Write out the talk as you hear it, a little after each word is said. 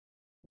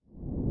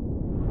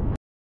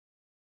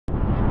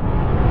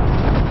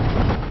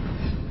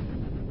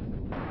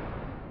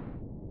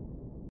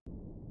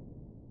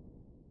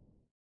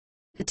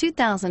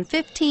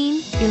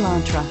2015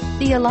 Elantra.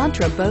 The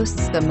Elantra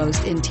boasts the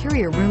most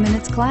interior room in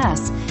its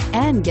class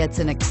and gets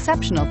an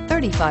exceptional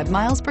 35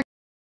 miles per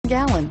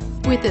gallon.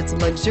 With its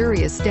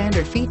luxurious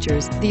standard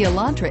features, the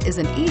Elantra is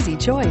an easy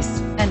choice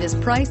and is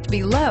priced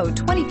below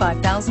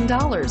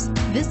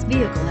 $25,000. This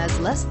vehicle has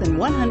less than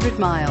 100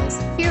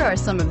 miles. Here are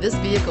some of this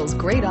vehicle's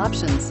great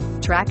options: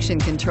 traction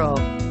control,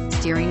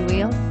 steering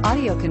wheel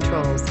audio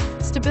controls,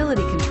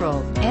 stability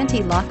control,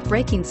 anti-lock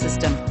braking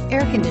system,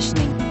 air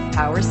conditioning,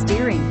 power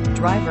steering,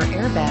 driver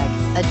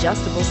airbag,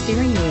 adjustable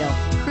steering wheel,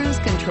 cruise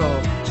control,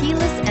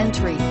 keyless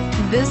entry.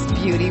 This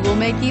beauty will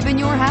make even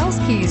your house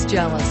keys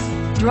jealous.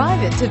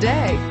 Drive it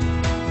today.